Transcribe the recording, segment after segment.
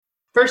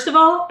First of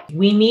all,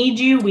 we need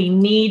you. We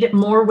need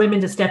more women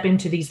to step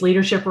into these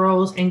leadership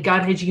roles, and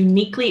God has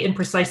uniquely and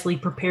precisely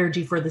prepared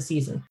you for the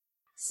season.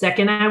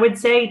 Second, I would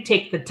say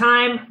take the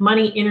time,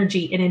 money,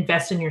 energy, and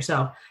invest in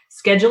yourself.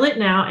 Schedule it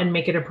now and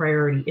make it a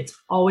priority. It's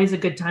always a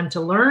good time to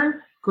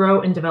learn,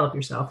 grow, and develop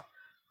yourself.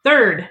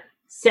 Third,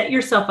 set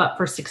yourself up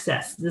for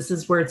success. This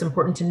is where it's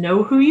important to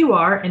know who you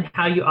are and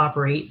how you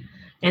operate.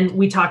 And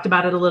we talked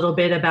about it a little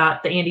bit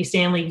about the Andy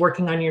Stanley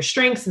working on your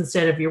strengths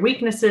instead of your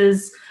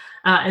weaknesses.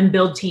 And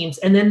build teams.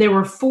 And then there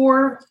were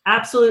 4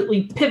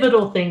 absolutely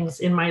pivotal things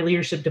in my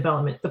leadership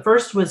development. The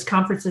first was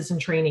conferences and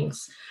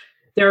trainings.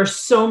 There are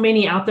so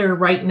many out there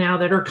right now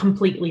that are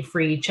completely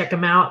free. Check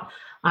them out.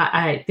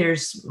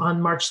 There's on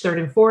March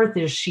 3rd and 4th,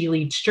 there's She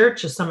Leads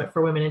Church, a summit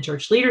for women in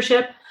church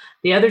leadership.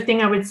 The other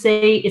thing I would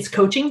say is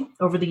coaching.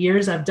 Over the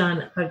years, I've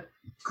done a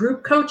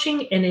group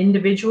coaching and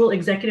individual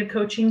executive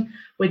coaching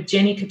with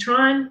Jenny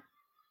Catron,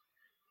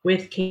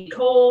 with Kate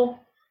Cole,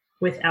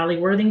 with Allie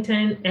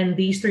Worthington, and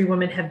these 3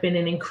 women have been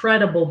an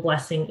incredible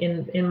blessing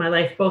in my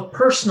life, both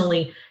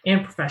personally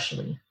and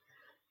professionally.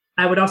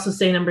 I would also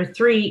say number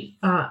 3,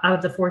 out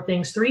of the 4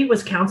 things, 3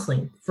 was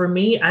counseling. For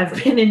me,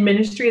 I've been in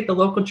ministry at the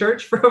local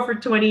church for over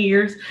 20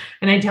 years,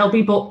 and I tell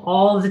people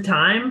all the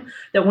time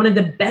that one of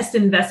the best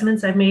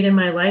investments I've made in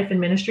my life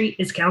in ministry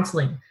is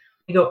counseling.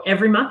 I go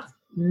every month,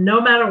 no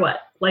matter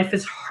what. Life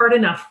is hard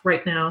enough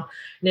right now,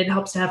 and it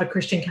helps to have a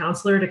Christian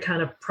counselor to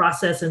kind of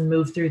process and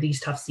move through these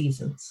tough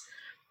seasons.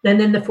 And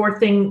then the 4th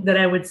thing that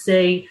I would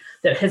say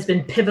that has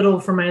been pivotal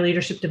for my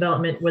leadership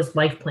development was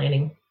life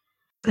planning.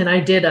 And I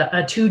did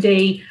a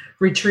 2-day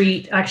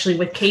retreat actually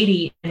with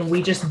Katie, and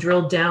we just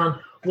drilled down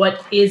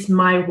what is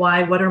my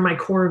why, what are my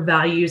core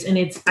values. And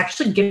it's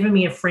actually given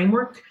me a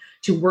framework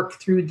to work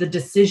through the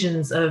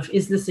decisions of,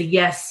 is this a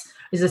yes?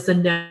 Is this a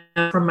no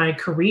for my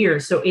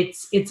career? So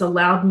it's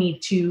allowed me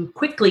to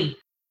quickly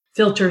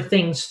filter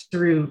things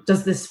through.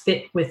 Does this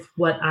fit with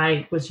what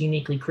I was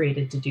uniquely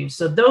created to do?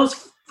 So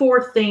those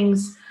 4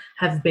 things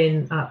have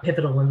been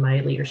pivotal in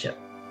my leadership.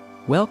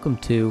 Welcome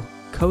to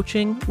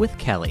Coaching with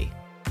Kelly,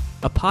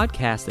 a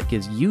podcast that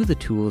gives you the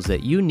tools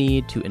that you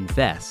need to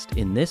invest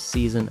in this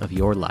season of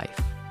your life.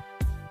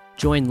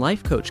 Join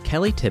life coach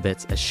Kelly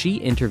Tibbetts as she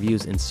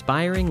interviews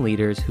inspiring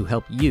leaders who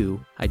help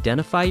you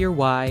identify your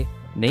why,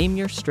 name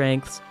your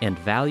strengths, and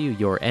value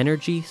your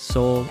energy,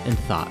 soul, and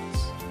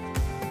thoughts.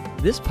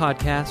 This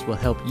podcast will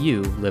help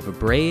you live a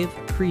brave,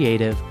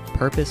 creative,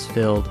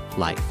 purpose-filled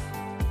life.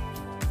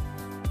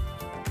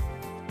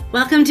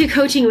 Welcome to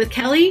Coaching with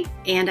Kelly,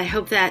 and I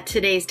hope that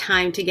today's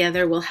time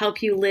together will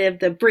help you live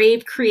the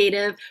brave,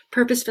 creative,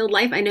 purpose-filled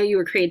life I know you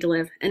were created to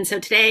live. And so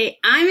today,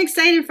 I'm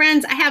excited,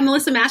 friends. I have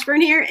Melissa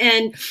Mashburn here,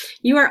 and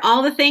you are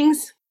all the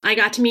things. I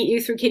got to meet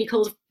you through Katie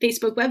Cole's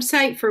Facebook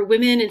website for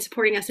women and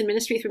supporting us in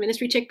ministry through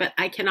Ministry Chick, but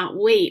I cannot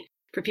wait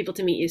for people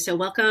to meet you. So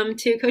welcome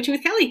to Coaching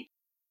with Kelly.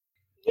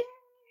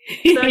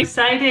 So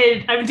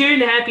excited. I'm doing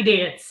the happy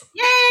dance.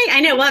 Yay!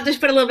 I know. We'll have to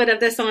put a little bit of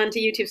this on to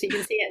YouTube so you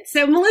can see it.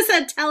 So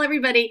Melissa, tell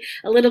everybody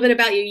a little bit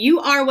about you. You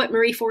are what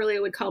Marie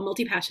Forleo would call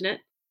multi-passionate.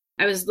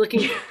 I was looking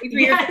through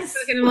your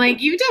Facebook and I'm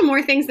like, you've done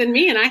more things than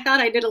me. And I thought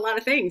I did a lot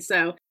of things.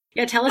 So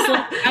yeah, tell us a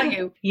little bit about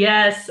you.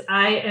 Yes,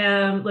 I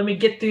am. Let me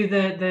get through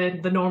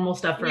the normal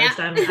stuff first.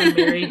 Yeah. I'm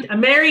married. I'm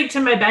married to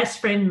my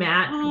best friend,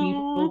 Matt. Aww. We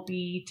will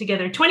be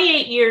together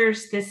 28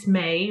 years this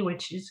May,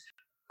 which is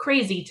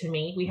crazy to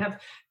me. We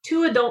have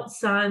 2 adult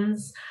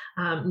sons,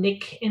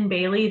 Nick and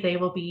Bailey. They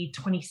will be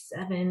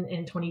 27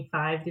 and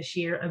 25 this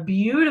year. A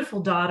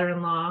beautiful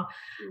daughter-in-law.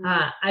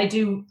 I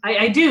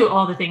do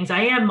all the things.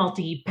 I am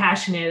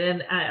multi-passionate,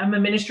 and I'm a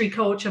ministry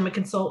coach. I'm a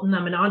consultant.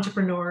 I'm an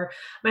entrepreneur.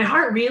 My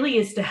heart really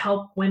is to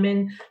help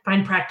women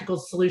find practical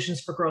solutions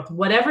for growth,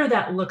 whatever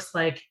that looks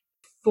like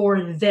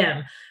for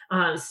them.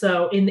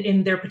 So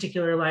in their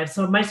particular lives.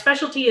 So my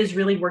specialty is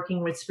really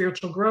working with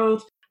spiritual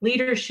growth,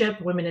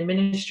 leadership, women in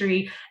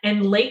ministry,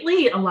 and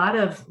lately a lot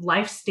of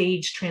life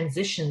stage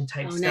transition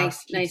type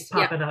stuff keeps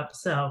popping up.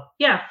 So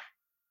yeah.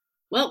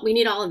 Well, we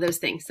need all of those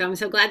things. So I'm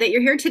so glad that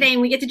you're here today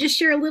and we get to just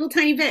share a little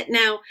tiny bit.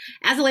 Now,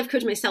 as a life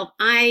coach myself,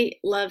 I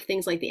love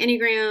things like the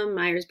Enneagram,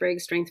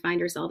 Myers-Briggs, Strength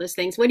Finders, all those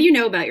things. What do you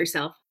know about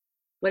yourself?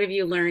 What have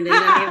you learned in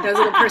any of those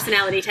little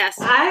personality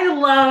tests? I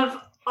love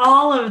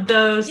all of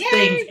those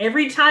things.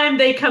 Every time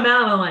they come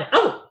out, I'm like,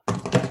 oh,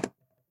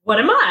 what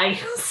am I?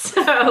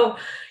 So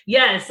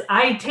yes,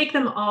 I take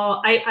them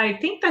all. I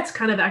think that's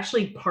kind of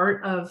actually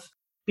part of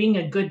being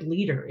a good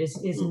leader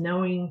is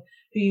knowing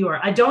who you are.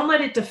 I don't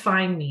let it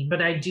define me,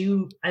 but I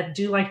do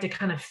like to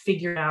kind of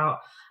figure out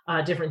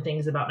different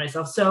things about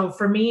myself. So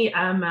for me,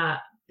 I'm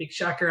a big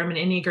shocker. I'm an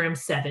Enneagram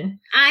 7.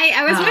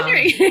 I was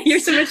wondering, you're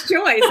so much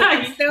joy. So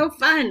it's so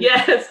fun.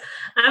 Yes.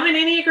 I'm an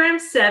Enneagram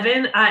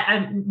 7.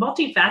 I'm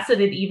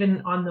multifaceted even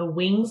on the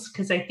wings,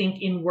 because I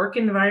think in work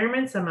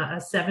environments, I'm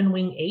a 7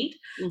 wing 8.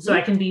 Mm-hmm. So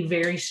I can be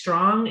very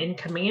strong and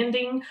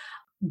commanding.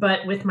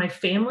 But with my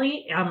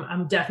family,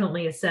 I'm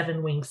definitely a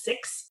 7 wing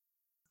 6.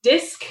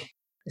 Disc.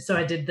 So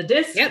I did the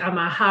disc. Yep. I'm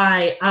a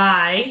high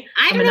I.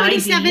 I don't know any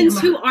 7s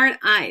who aren't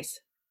I's.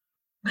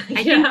 I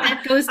think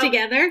that goes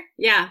together.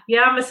 Yeah.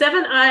 Yeah, I'm a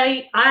 7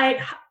 I.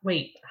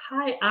 Wait,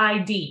 high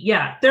ID.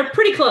 Yeah, they're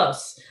pretty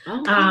close.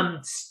 Okay.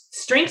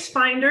 Strengths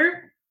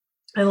Finder.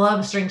 I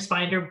love Strengths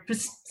Finder.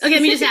 Okay,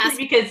 let me just ask.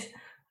 Because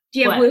do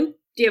you have woo?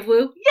 Do you have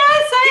woo?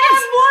 Yes, I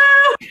have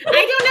woo.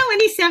 I don't know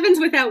any sevens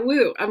without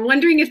woo. I'm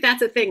wondering if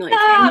that's a thing. Like,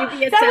 can you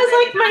be a that seven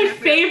was like my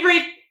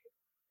favorite.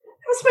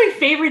 That was my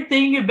favorite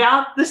thing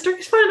about the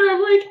Strengths Finder.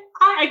 I'm like,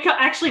 I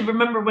actually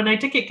remember when I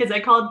took it because I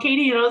called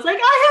Katie and I was like,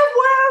 I have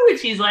woo, and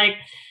she's like,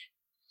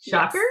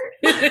 shocker.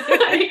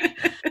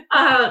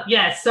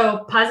 Yes.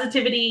 So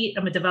positivity.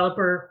 I'm a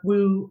developer,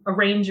 woo,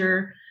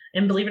 arranger,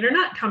 and believe it or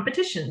not,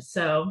 competition.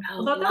 So I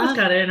thought that was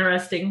kind of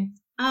interesting.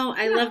 Oh,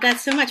 I love that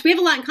so much. We have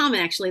a lot in common,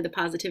 actually, the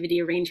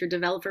positivity arranger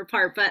developer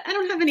part, but I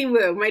don't have any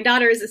woo. My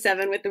daughter is a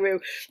 7 with the woo,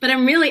 but I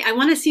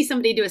want to see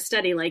somebody do a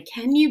study. Like,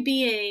 can you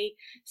be a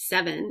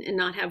 7 and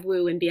not have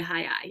woo and be a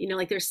high I? You know,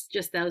 like there's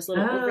just those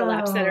little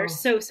overlaps that are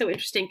so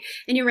interesting.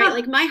 And you're right.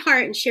 Like my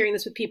heart in sharing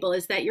this with people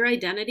is that your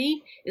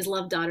identity is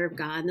love, daughter of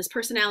God. And this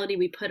personality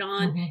we put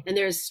on, and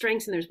there's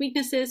strengths and there's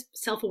weaknesses.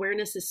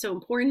 Self-awareness is so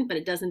important, but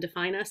it doesn't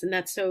define us. And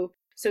that's so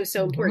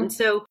important.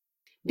 So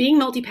being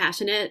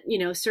multi-passionate, you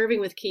know, serving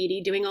with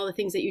Katie, doing all the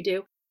things that you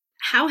do,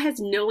 how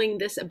has knowing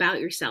this about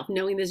yourself,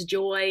 knowing this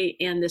joy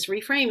and this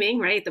reframing,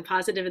 right, the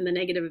positive and the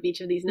negative of each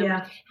of these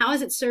numbers, how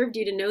has it served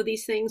you to know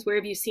these things? Where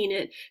have you seen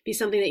it be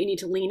something that you need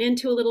to lean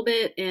into a little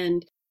bit?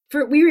 And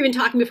we were even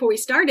talking before we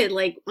started,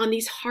 like on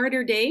these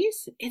harder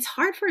days, it's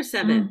hard for a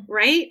 7,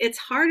 right? It's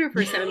harder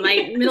for a 7.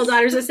 My middle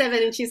daughter's a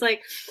 7 and she's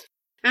like,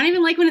 I don't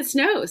even like when it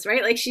snows,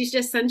 right? Like she's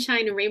just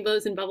sunshine and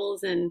rainbows and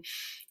bubbles, and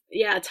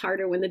yeah, it's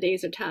harder when the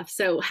days are tough.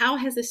 So how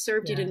has this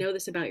served you to know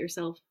this about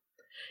yourself?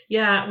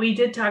 Yeah, we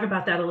did talk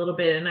about that a little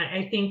bit. And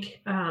I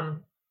think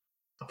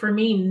for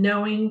me,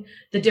 knowing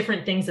the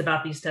different things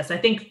about these tests, I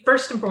think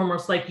first and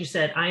foremost, like you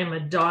said, I am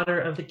a daughter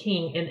of the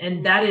King.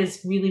 And that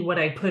is really what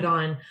I put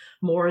on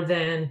more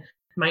than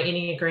my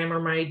Enneagram or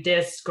my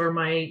DISC or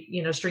my,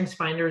 you know, Strengths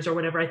Finders or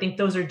whatever. I think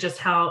those are just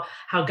how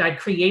God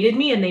created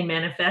me, and they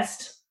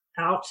manifest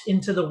out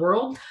into the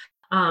world.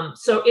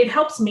 So it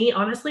helps me,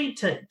 honestly,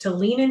 to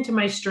lean into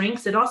my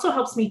strengths. It also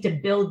helps me to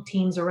build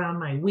teams around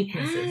my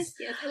weaknesses.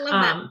 Yes, I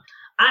love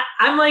that.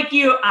 I'm like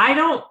you. I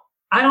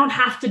don't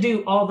have to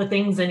do all the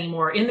things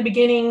anymore. In the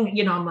beginning,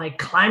 you know, I'm like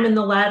climbing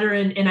the ladder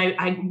and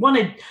I want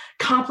to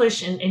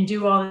accomplish and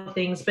do all the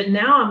things. But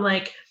now I'm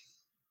like,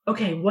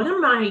 okay, what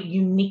am I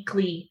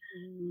uniquely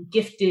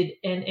gifted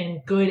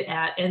and good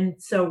at? And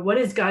so what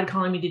is God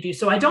calling me to do?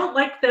 So I don't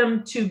like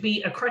them to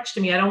be a crutch to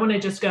me. I don't want to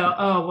just go,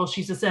 oh, well,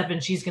 she's a 7,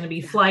 she's going to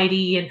be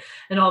flighty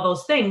and all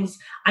those things.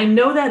 I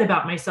know that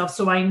about myself.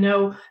 So I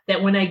know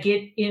that when I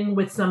get in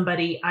with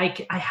somebody, I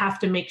have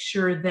to make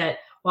sure that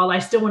while I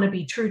still want to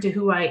be true to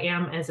who I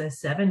am as a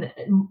 7,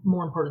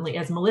 more importantly,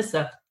 as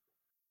Melissa,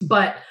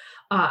 but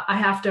I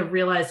have to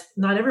realize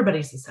not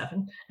everybody's a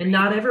 7 and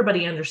not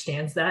everybody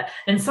understands that.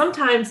 And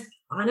sometimes,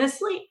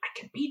 honestly, I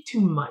can be too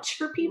much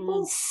for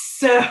people.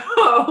 So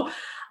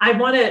I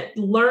want to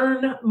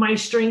learn my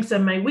strengths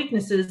and my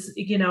weaknesses,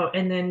 you know,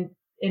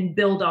 and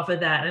build off of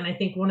that. And I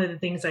think one of the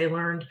things I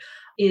learned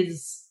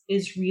is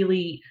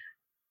really,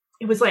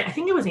 it was like, I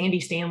think it was Andy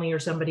Stanley or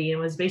somebody, and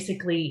it was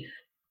basically,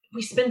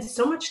 we spend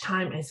so much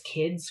time as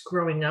kids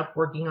growing up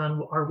working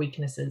on our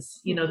weaknesses,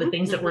 you know, the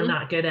things that we're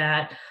not good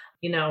at.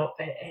 You know,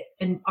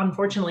 and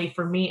unfortunately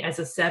for me as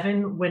a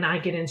 7, when I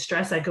get in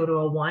stress, I go to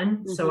a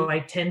 1. So I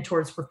tend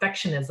towards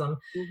perfectionism.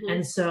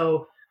 And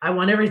so I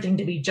want everything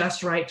to be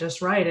just right.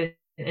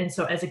 And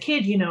so as a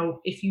kid, you know,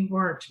 if you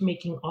weren't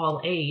making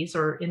all A's,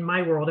 or in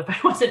my world, if I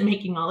wasn't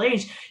making all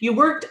A's, you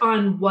worked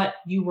on what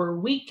you were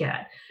weak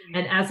at.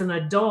 And as an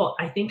adult,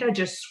 I think I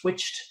just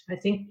switched. I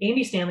think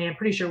Andy Stanley, I'm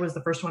pretty sure, was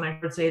the first one I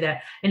heard say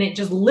that. And it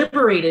just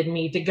liberated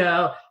me to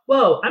go,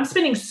 whoa, I'm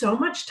spending so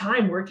much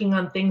time working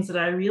on things that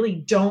I really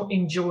don't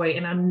enjoy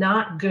and I'm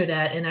not good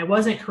at and I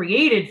wasn't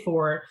created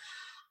for.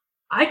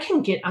 I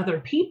can get other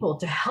people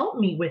to help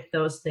me with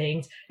those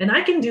things, and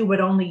I can do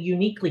what only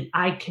uniquely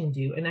I can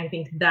do. And I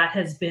think that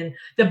has been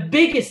the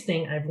biggest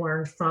thing I've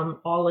learned from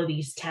all of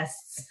these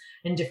tests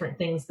and different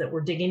things that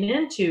we're digging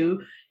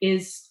into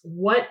is,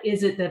 what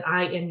is it that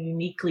I am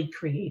uniquely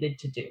created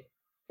to do?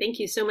 Thank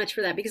you so much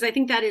for that, because I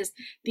think that is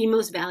the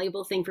most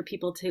valuable thing for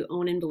people to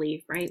own and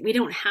believe, right? We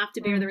don't have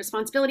to bear the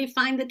responsibility.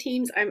 Find the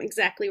teams. I'm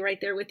exactly right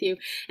there with you.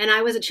 And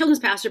I was a children's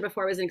pastor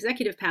before I was an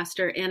executive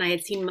pastor, and I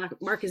had seen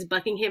Marcus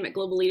Buckingham at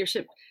Global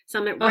Leadership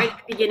Summit right at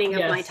the beginning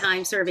of my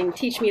time serving,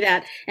 teach me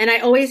that. And I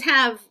always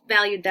have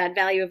valued that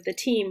value of the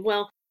team.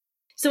 Well,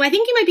 so I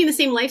think you might be in the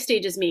same life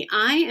stage as me.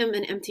 I am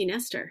an empty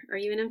nester. Are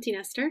you an empty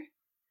nester?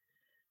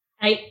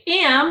 I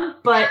am,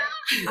 but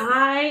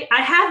I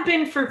have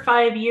been for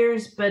 5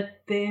 years,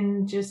 but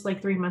then just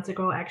like 3 months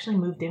ago, I actually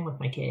moved in with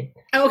my kid.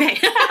 Okay.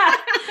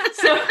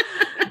 So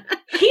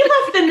he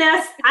left the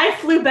nest. I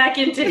flew back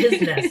into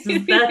his nest.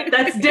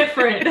 That's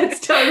different. That's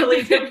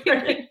totally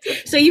different.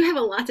 So you have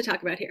a lot to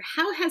talk about here.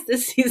 How has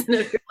this season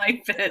of your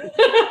life been?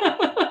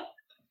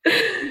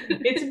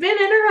 It's been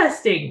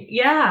interesting.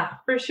 Yeah,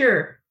 for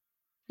sure.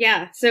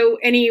 Yeah. So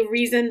any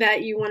reason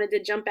that you wanted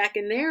to jump back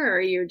in there,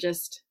 or you're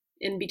just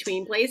in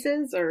between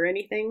places or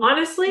anything?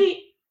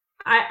 Honestly,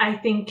 I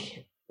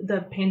think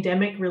the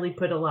pandemic really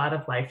put a lot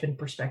of life in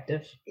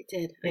perspective. It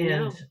did. I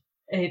know.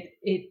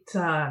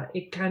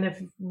 It kind of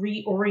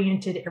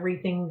reoriented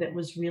everything that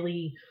was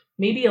really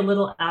maybe a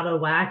little out of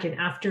whack. And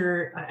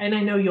I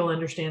know you'll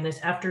understand this,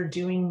 after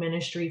doing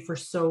ministry for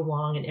so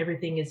long, and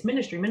everything is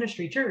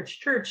ministry,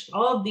 church,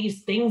 all of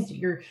these things,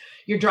 you're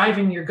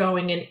driving, you're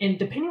going, and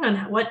depending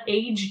on what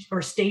age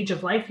or stage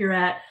of life you're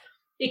at,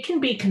 it can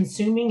be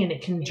consuming and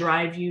it can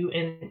drive you.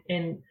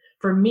 And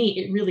for me,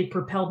 it really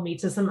propelled me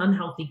to some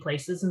unhealthy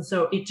places. And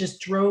so it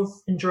just drove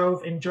and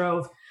drove and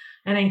drove.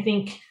 And I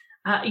think,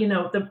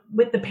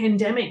 with the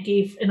pandemic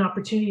gave an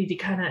opportunity to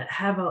kind of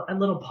have a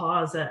little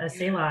pause, a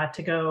Selah,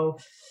 to go,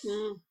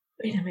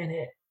 wait a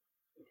minute,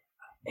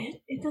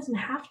 it doesn't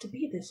have to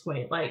be this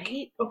way. Like,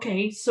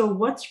 okay, so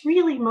what's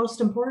really most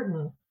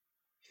important?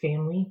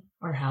 Family,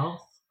 our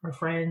health, our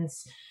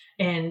friends,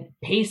 and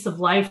pace of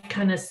life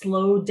kind of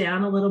slowed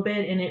down a little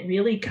bit. And it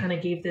really kind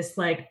of gave this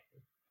like,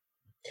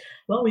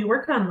 well, we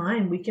work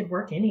online. We could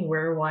work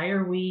anywhere. Why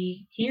are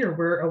we here?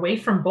 We're away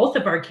from both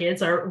of our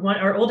kids.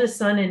 Our oldest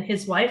son and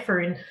his wife are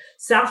in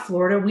South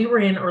Florida. We were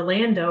in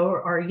Orlando.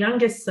 Our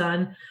youngest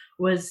son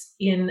was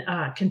in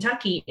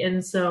Kentucky.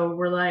 And so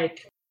we're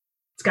like,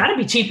 it's got to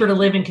be cheaper to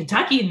live in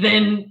Kentucky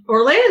than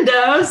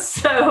Orlando.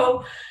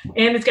 So,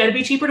 and it's got to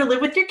be cheaper to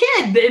live with your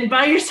kid than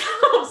by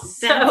yourself.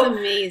 That's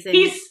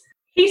amazing.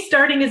 He's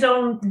starting his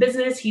own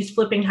business. He's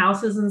flipping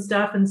houses and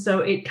stuff. And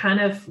so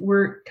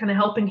we're kind of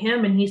helping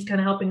him, and he's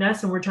kind of helping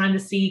us. And we're trying to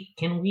see,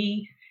 can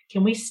we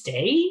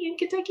stay in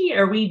Kentucky?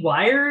 Are we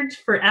wired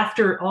for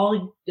after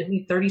all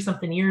 30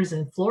 something years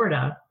in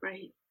Florida?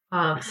 Right.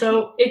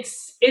 So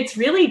it's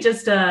really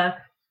just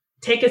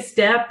take a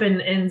step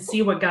and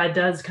see what God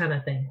does kind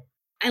of thing.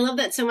 I love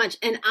that so much.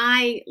 And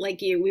I, like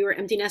you, we were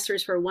empty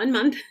nesters for 1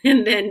 month,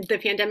 and then the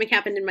pandemic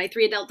happened and my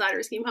 3 adult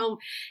daughters came home.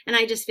 And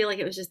I just feel like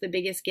it was just the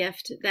biggest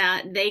gift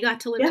that they got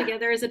to live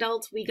together as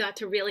adults. We got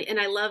to really, and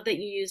I love that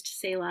you used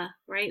Selah,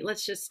 right?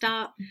 Let's just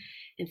stop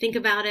and think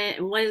about it.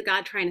 And what is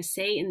God trying to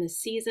say in this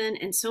season?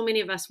 And so many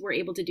of us were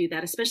able to do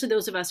that, especially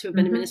those of us who have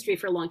been in ministry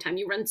for a long time.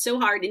 You run so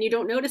hard and you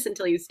don't notice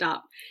until you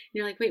stop. And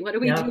you're like, wait, what are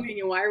we doing?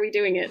 And why are we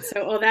doing it?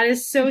 So, that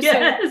is so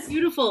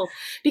beautiful,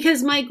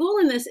 because my goal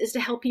in this is to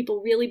help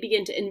people really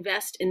begin to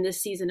invest in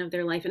this season of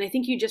their life. And I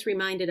think you just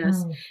reminded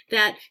us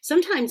that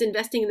sometimes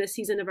investing in this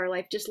season of our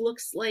life just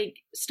looks like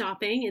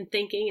stopping and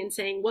thinking and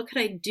saying, what could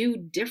I do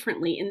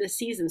differently in this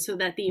season so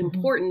that the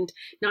important,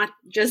 not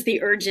just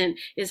the urgent,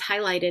 is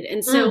highlighted.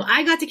 And so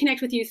I got to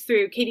connect with you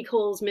through Katie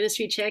Cole's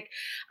Ministry Chick.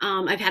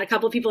 I've had a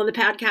couple of people on the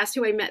podcast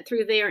who I met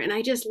through there, and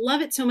I just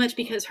love it so much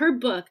because her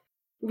book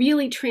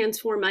really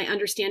transformed my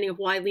understanding of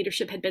why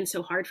leadership had been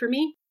so hard for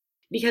me.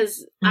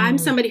 Because I'm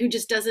somebody who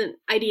just doesn't,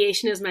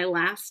 ideation is my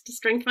last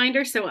strength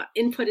finder. So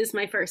input is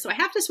my first. So I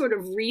have to sort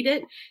of read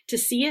it to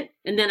see it.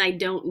 And then I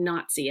don't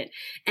not see it.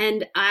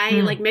 And I,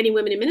 like many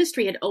women in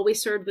ministry, had always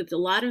served with a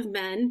lot of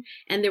men.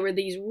 And there were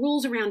these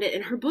rules around it.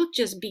 And her book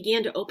just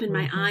began to open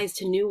my eyes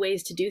to new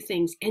ways to do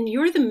things. And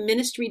you're the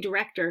ministry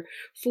director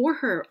for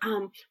her.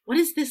 What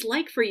is this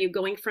like for you,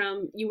 going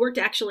from, you worked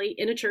actually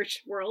in a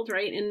church world,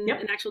 right? In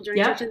an actual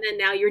journey church. And then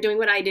now you're doing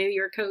what I do.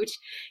 You're a coach.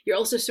 You're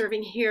also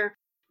serving here.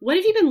 What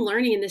have you been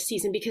learning in this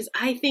season? Because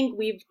I think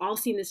we've all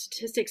seen the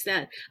statistics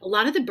that a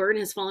lot of the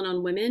burden has fallen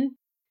on women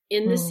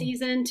in this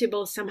season to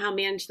both somehow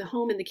manage the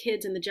home and the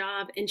kids and the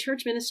job. And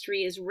church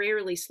ministry is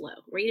rarely slow,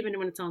 right? Even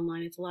when it's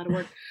online, it's a lot of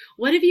work.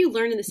 What have you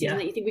learned in the season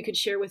that you think we could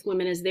share with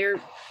women as they're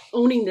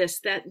owning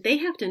this, that they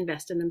have to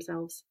invest in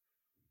themselves?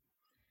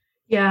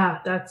 Yeah,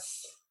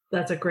 that's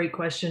a great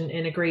question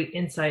and a great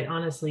insight,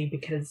 honestly,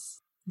 because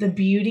the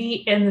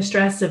beauty and the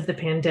stress of the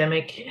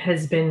pandemic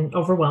has been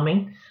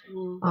overwhelming.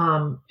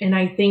 And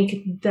I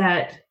think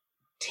that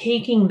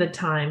taking the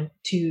time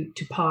to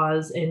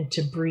pause and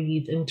to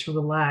breathe and to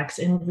relax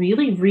and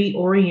really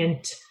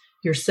reorient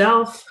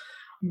yourself,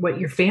 what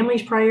your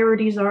family's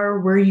priorities are,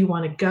 where you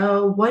want to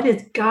go, what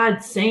is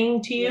God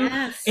saying to you?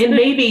 Yes. And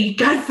maybe,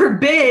 God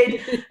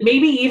forbid,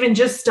 maybe even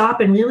just stop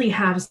and really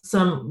have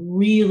some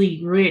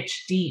really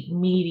rich, deep,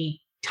 meaty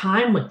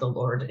time with the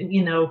Lord.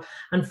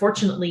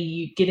 Unfortunately,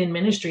 you get in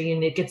ministry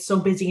and it gets so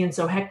busy and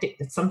so hectic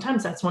that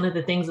sometimes that's one of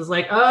the things is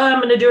like, oh, I'm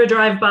going to do a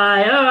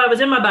drive-by. Oh, I was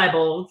in my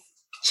Bible.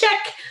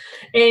 Check.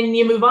 And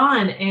you move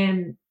on.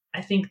 And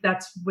I think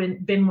that's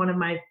been one of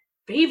my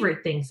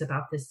favorite things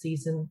about this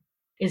season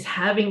is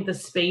having the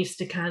space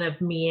to kind of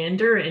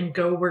meander and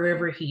go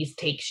wherever he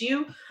takes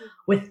you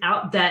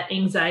without that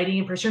anxiety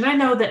and pressure. And I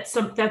know that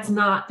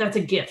that's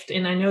a gift.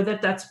 And I know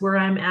that that's where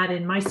I'm at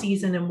in my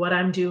season and what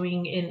I'm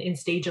doing in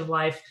stage of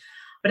life.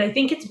 But I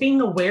think it's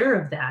being aware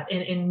of that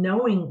and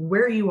knowing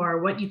where you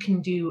are, what you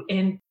can do.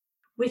 And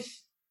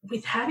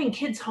with having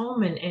kids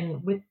home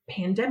and with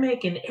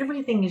pandemic and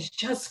everything is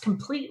just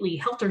completely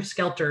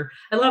helter-skelter.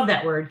 I love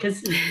that word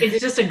because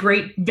it's just a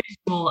great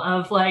visual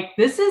of like,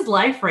 this is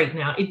life right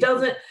now.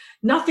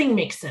 Nothing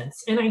makes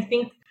sense. And I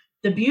think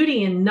the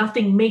beauty in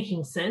nothing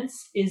making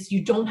sense is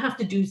you don't have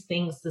to do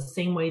things the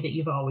same way that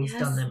you've always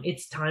done them.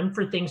 It's time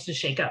for things to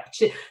shake up.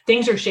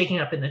 Things are shaking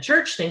up in the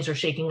church. Things are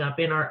shaking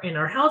up in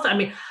our health. I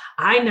mean,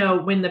 I know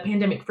when the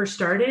pandemic first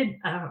started,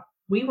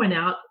 we went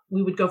out,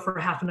 we would go for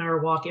a half an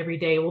hour walk every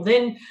day. Well,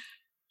 then,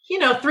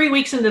 3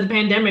 weeks into the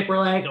pandemic, we're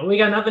like, we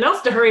got nothing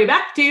else to hurry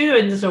back to.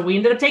 And so we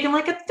ended up taking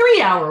like a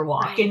 3-hour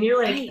walk. Right, and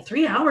you're like, right.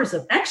 3 hours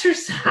of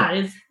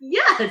exercise.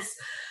 Yes.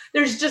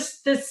 There's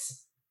just this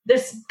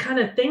kind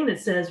of thing that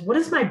says, what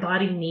does my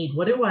body need?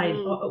 What do I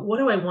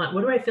want?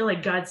 What do I feel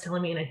like God's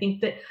telling me? And I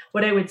think that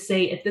what I would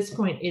say at this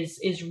point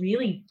is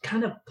really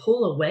kind of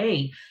pull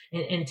away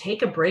and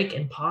take a break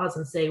and pause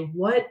and say,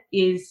 what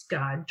is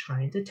God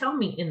trying to tell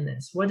me in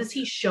this? What is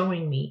he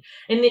showing me?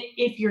 And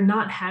if you're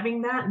not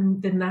having that,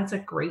 then that's a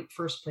great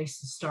first place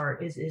to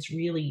start, is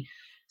really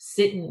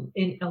sitting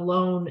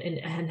alone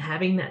and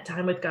having that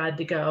time with God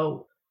to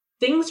go,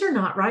 things are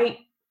not right.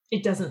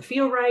 It doesn't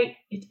feel right.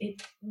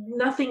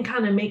 Nothing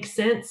kind of makes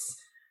sense.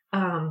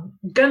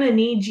 Gonna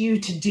need you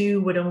to do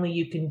what only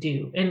you can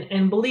do.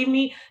 And believe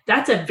me,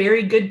 that's a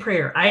very good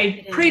prayer.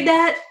 I prayed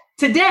that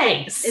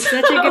today. It's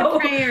such a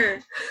good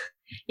prayer.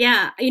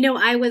 Yeah.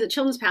 I was a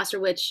children's pastor,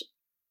 which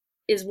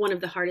is one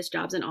of the hardest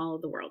jobs in all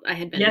of the world. I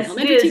had been an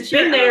elementary teacher.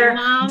 Been there,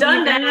 Mom,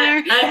 done that.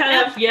 I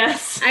have,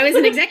 yes. I was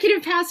an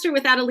executive pastor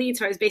without a lead,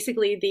 so I was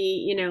basically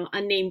the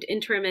unnamed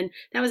interim, and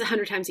that was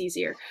 100 times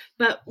easier.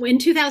 But in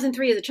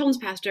 2003, as a children's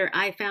pastor,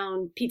 I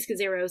found Pete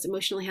Scazzero's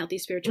Emotionally Healthy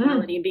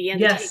Spirituality and began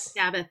to take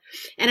Sabbath.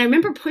 And I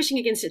remember pushing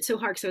against it so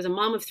hard because I was a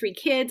mom of 3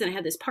 kids, and I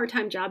had this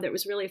part-time job that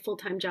was really a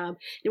full-time job. And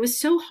it was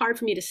so hard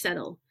for me to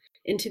settle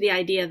into the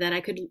idea that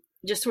I could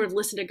just sort of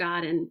listen to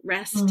God and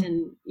rest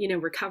and,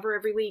 recover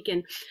every week.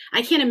 And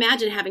I can't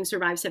imagine having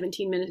survived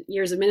 17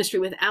 years of ministry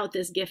without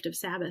this gift of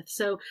Sabbath.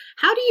 So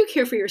how do you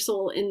care for your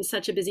soul in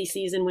such a busy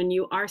season when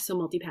you are so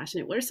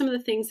multi-passionate? What are some of the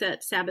things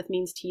that Sabbath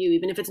means to you,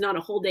 even if it's not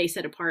a whole day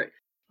set apart?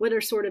 What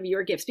are sort of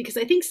your gifts? Because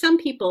I think some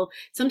people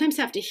sometimes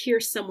have to hear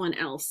someone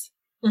else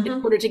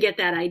in order to get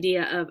that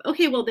idea of,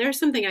 okay, well, there's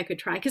something I could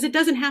try. Because it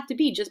doesn't have to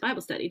be just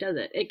Bible study, does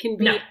it? It can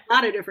be a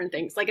lot of different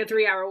things, like a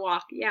 3-hour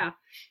walk. Yeah.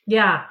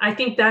 Yeah. I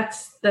think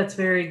that's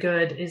very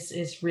good,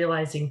 is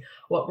realizing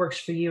what works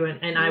for you.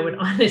 And I would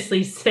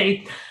honestly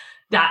say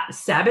that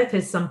Sabbath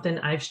is something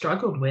I've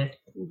struggled with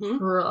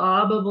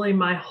probably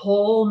my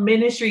whole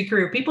ministry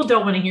career. People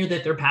don't want to hear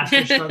that their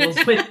pastor struggles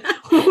with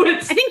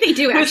I think they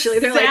do, actually.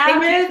 They're Sabbath.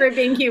 Like, thank you for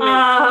being human.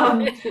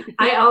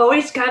 I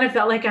always kind of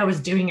felt like I was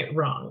doing it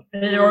wrong,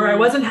 or I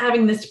wasn't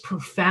having this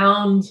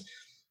profound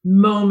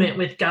moment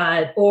with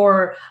God,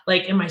 or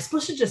like, am I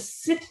supposed to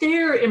just sit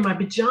there in my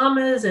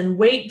pajamas and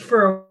wait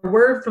for a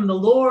word from the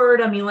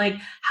Lord? I mean, like,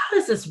 how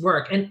does this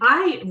work? And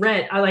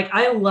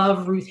I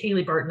love Ruth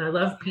Haley Barton. I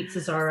love Pete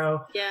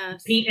Scazzero.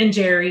 Yes. Pete and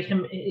Jerry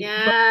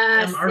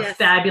are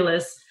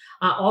fabulous.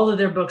 All of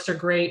their books are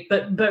great,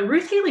 but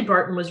Ruth Haley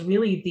Barton was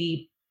really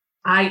the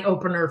eye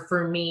opener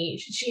for me.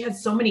 She had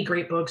so many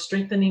great books: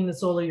 Strengthening the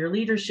Soul of Your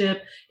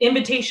Leadership,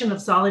 Invitation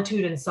of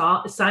Solitude and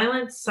Silence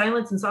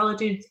and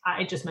Solitude.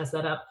 I just messed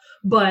that up.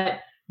 But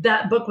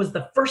that book was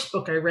the first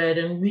book I read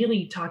and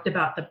really talked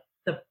about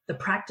the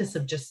practice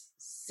of just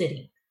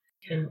sitting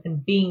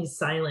and being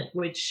silent,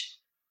 which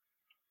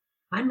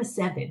I'm a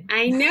 7.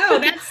 I know,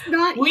 that's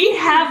not we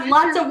have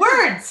lots of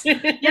words.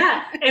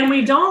 Yeah. And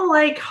we don't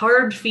like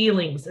hard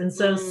feelings. And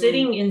so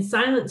sitting in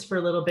silence for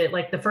a little bit,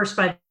 like the first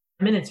 5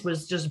 minutes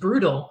was just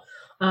brutal.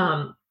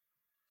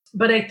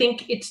 But I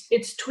think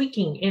it's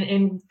tweaking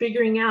and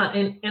figuring out.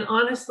 And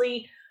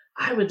honestly,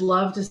 I would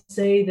love to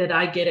say that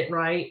I get it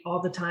right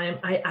all the time.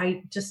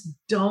 I just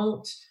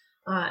don't.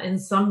 And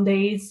some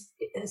days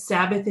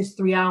Sabbath is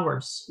 3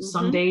 hours.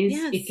 Some days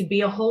it could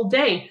be a whole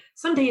day.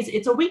 Some days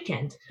it's a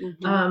weekend.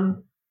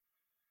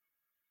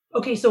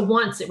 Okay, so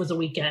once it was a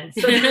weekend.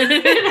 So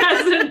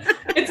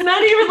it's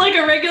not even like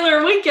a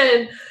regular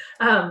weekend.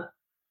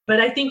 But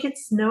I think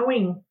it's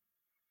knowing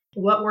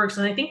what works.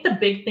 And I think the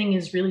big thing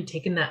is really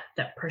taking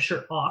that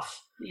pressure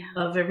off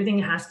of everything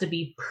has to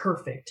be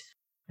perfect.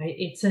 Right?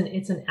 It's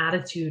an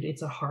attitude.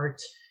 It's a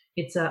heart.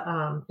 It's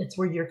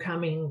where you're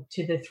coming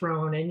to the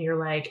throne and you're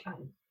like,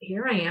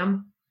 here I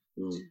am.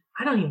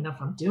 I don't even know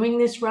if I'm doing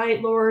this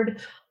right, Lord,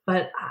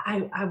 but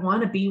I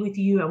want to be with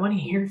you. I want to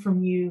hear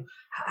from you.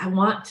 I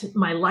want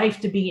my life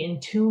to be in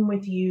tune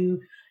with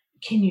you.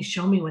 Can you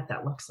show me what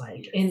that looks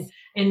like?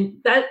 And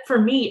that for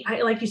me,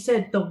 like you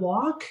said, the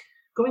walk,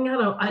 going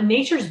out,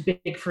 nature's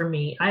big for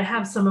me. I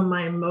have some of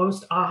my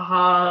most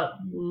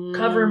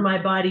cover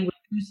my body with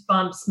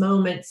goosebumps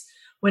moments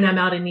when I'm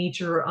out in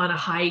nature or on a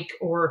hike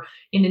or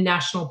in a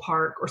national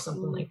park or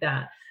something like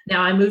that.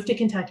 Now I moved to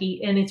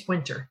Kentucky and it's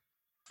winter.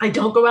 I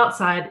don't go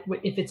outside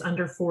if it's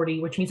under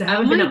 40, which means I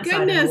haven't been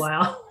outside in a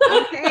while.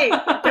 Okay.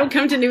 Don't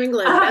come to New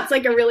England. That's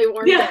like a really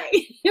warm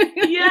day.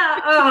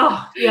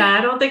 I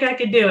don't think I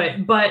could do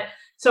it. But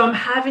so I'm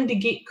having to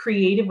get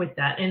creative with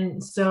that.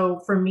 And so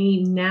for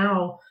me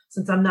now,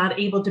 since I'm not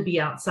able to be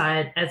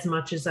outside as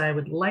much as I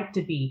would like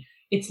to be,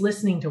 it's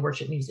listening to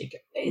worship music.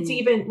 It's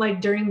even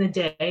like during the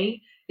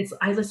day,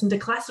 I listen to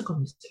classical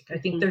music. I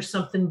think there's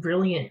something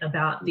brilliant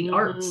about the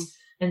arts.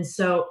 And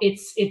so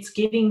it's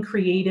getting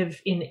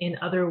creative in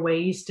other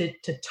ways to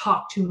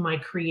talk to my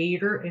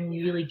creator and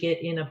really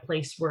get in a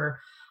place where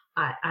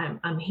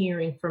I'm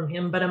hearing from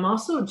him. But I'm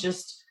also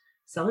just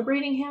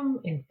celebrating him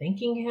and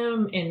thanking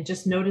him and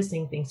just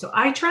noticing things. So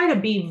I try to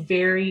be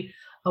very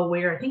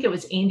aware. I think it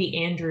was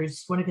Andy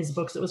Andrews, one of his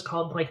books that was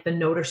called like The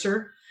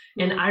Noticer.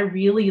 And I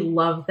really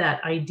love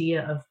that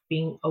idea of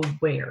being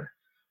aware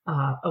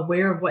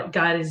of what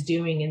God is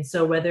doing. And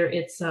so whether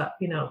it's,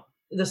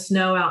 the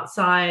snow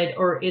outside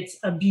or it's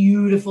a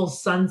beautiful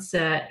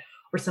sunset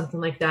or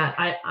something like that,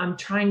 I'm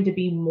trying to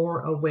be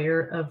more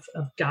aware of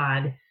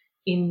God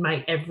in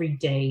my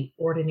everyday,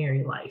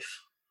 ordinary life.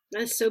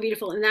 That's so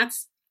beautiful. And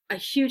that's a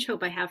huge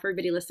hope I have for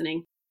everybody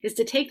listening, is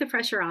to take the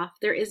pressure off.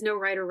 There is no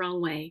right or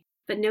wrong way,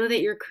 but know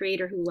that your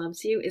Creator who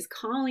loves you is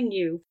calling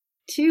you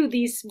to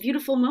these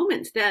beautiful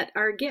moments that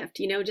are a gift.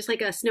 Just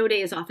like a snow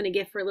day is often a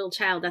gift for a little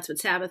child. That's what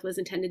Sabbath was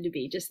intended to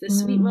be. Just this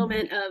sweet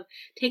moment of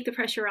take the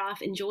pressure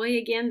off, enjoy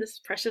again this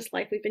precious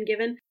life we've been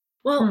given.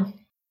 Well,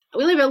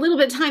 we only have a little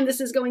bit of time. This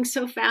is going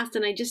so fast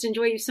and I just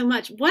enjoy you so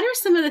much. What are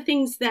some of the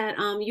things that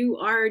you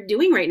are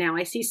doing right now?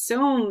 I see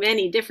so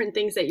many different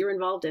things that you're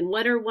involved in.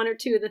 What are one or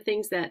two of the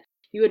things that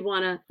you would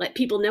want to let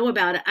people know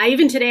about?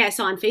 Even today I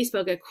saw on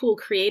Facebook a cool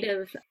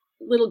creative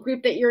little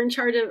group that you're in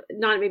charge of,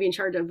 not maybe in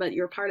charge of, but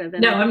you're part of.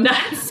 And no, I'm not.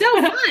 It's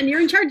so fun. You're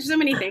in charge of so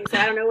many things.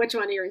 I don't know which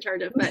one you're in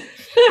charge of, but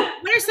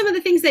what are some of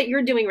the things that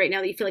you're doing right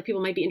now that you feel like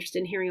people might be interested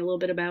in hearing a little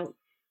bit about?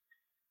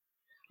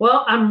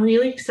 Well, I'm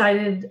really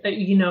excited.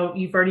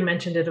 You've already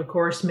mentioned it, of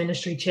course,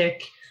 Ministry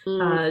Chick.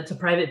 It's a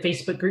private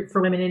Facebook group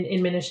for women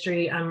in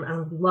ministry. I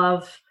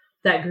love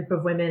that group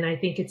of women. I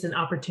think it's an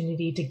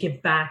opportunity to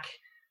give back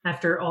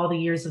after all the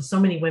years of so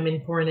many women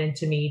pouring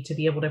into me, to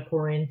be able to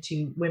pour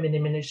into women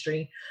in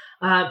ministry.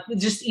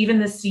 Just even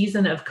this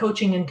season of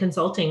coaching and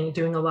consulting,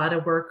 doing a lot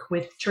of work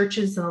with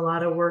churches and a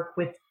lot of work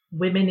with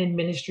women in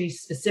ministry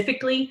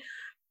specifically,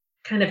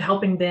 kind of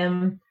helping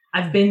them.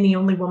 I've been the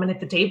only woman at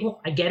the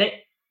table. I get it.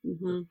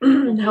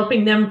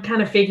 Helping them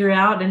kind of figure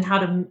out and how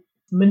to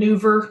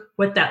maneuver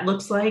what that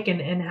looks like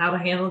and how to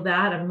handle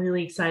that. I'm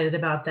really excited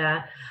about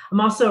that. I'm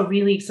also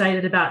really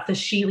excited about the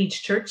She Leads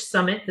Church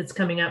Summit that's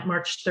coming up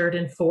March 3rd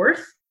and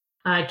 4th.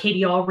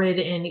 Katie Allred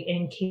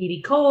and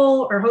Katie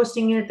Cole are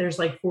hosting it. There's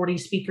like 40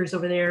 speakers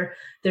over there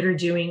that are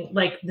doing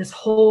like this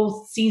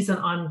whole season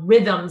on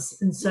rhythms.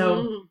 And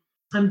so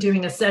I'm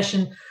doing a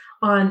session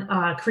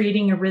on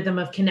creating a rhythm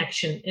of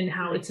connection and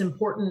how it's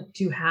important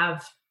to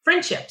have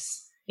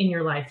friendships in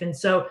your life. And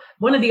so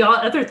one of the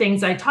other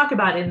things I talk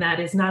about in that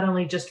is not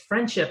only just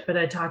friendship, but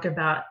I talk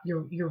about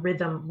your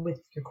rhythm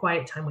with your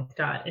quiet time with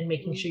God and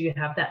making sure you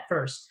have that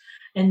first.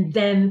 And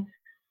then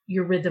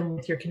your rhythm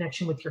with your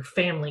connection with your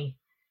family.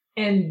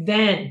 And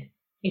then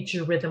it's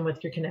your rhythm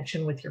with your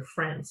connection with your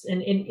friends.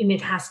 And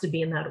it has to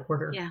be in that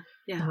order. Yeah.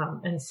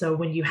 And so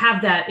when you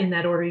have that in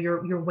that order,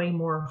 you're way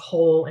more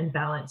whole and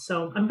balanced.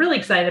 So I'm really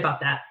excited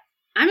about that.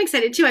 I'm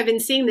excited too. I've been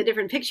seeing the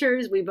different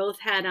pictures. We both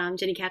had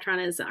Jenny Catron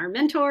as our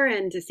mentor,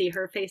 and to see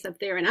her face up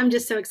there. And I'm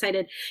just so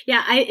excited.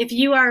 Yeah, if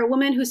you are a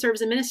woman who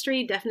serves in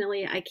ministry,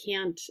 definitely I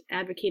can't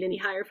advocate any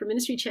higher for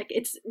Ministry Chick.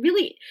 It's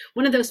really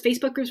one of those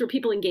Facebook groups where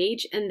people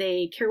engage and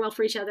they care well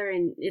for each other.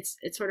 And it's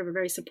sort of a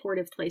very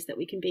supportive place that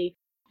we can be.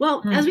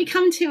 Well, as we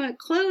come to a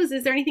close,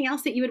 is there anything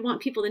else that you would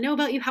want people to know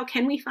about you? How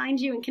can we find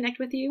you and connect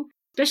with you?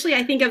 Especially,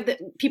 I think of the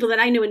people that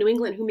I know in New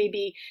England who may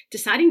be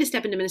deciding to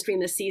step into ministry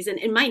in this season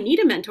and might need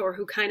a mentor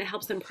who kind of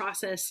helps them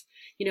process,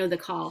 the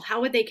call.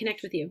 How would they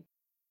connect with you?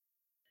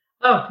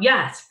 Oh,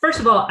 yes. First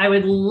of all, I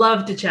would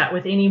love to chat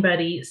with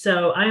anybody.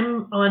 So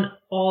I'm on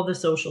all the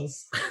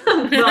socials.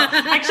 Well,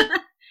 actually,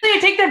 I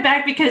take that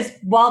back, because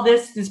while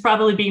this is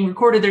probably being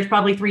recorded, there's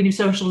probably 3 new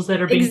socials that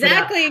are being put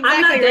out. Exactly.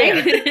 I'm not there.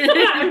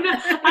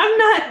 Right? I'm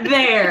not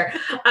there.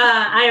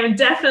 I am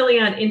definitely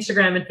on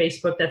Instagram and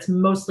Facebook. That's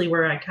mostly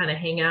where I kind of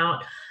hang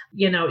out.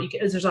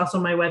 There's also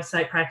my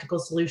website,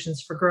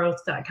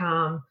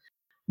 practicalsolutionsforgrowth.com.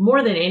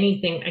 More than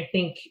anything, I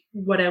think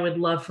what I would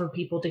love for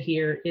people to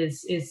hear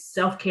is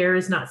self-care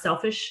is not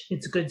selfish.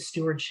 It's good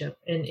stewardship.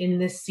 And in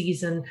this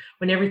season,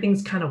 when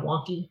everything's kind of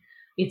wonky,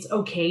 it's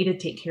okay to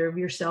take care of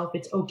yourself.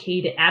 It's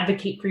okay to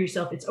advocate for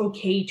yourself. It's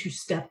okay to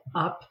step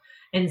up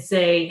and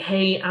say,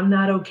 hey, I'm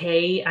not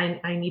okay.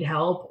 I need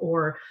help,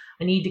 or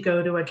I need to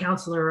go to a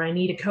counselor, or I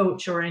need a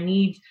coach, or I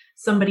need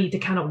somebody to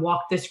kind of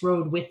walk this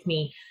road with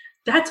me.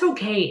 That's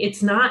okay.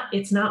 It's not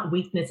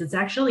weakness. It's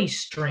actually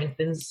strength.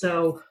 And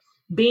so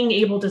being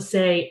able to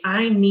say,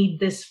 I need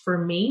this for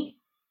me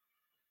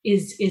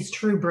is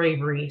true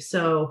bravery.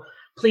 So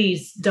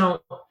please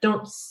don't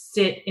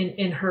sit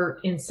and hurt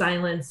in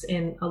silence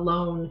and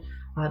alone.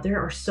 There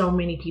are so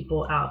many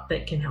people out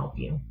that can help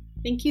you.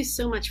 Thank you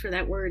so much for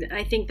that word.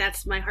 I think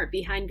that's my heart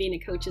behind being a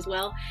coach as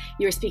well.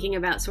 You were speaking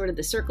about sort of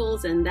the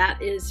circles, and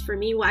that is for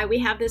me why we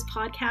have this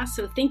podcast.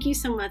 So thank you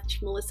so much,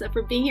 Melissa,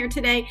 for being here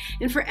today.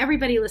 And for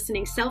everybody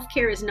listening,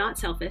 self-care is not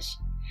selfish.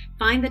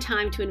 Find the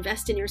time to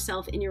invest in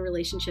yourself, in your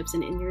relationships,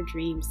 and in your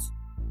dreams.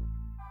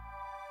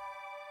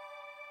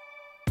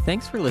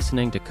 Thanks for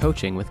listening to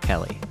Coaching with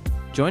Kelly.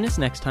 Join us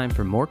next time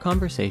for more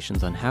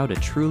conversations on how to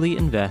truly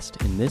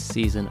invest in this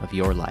season of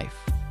your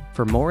life.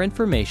 For more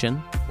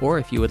information, or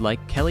if you would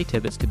like Kelly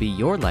Tibbetts to be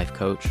your life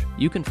coach,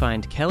 you can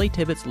find Kelly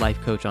Tibbetts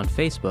Life Coach on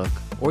Facebook,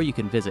 or you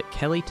can visit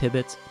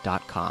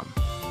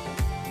kellytibbetts.com.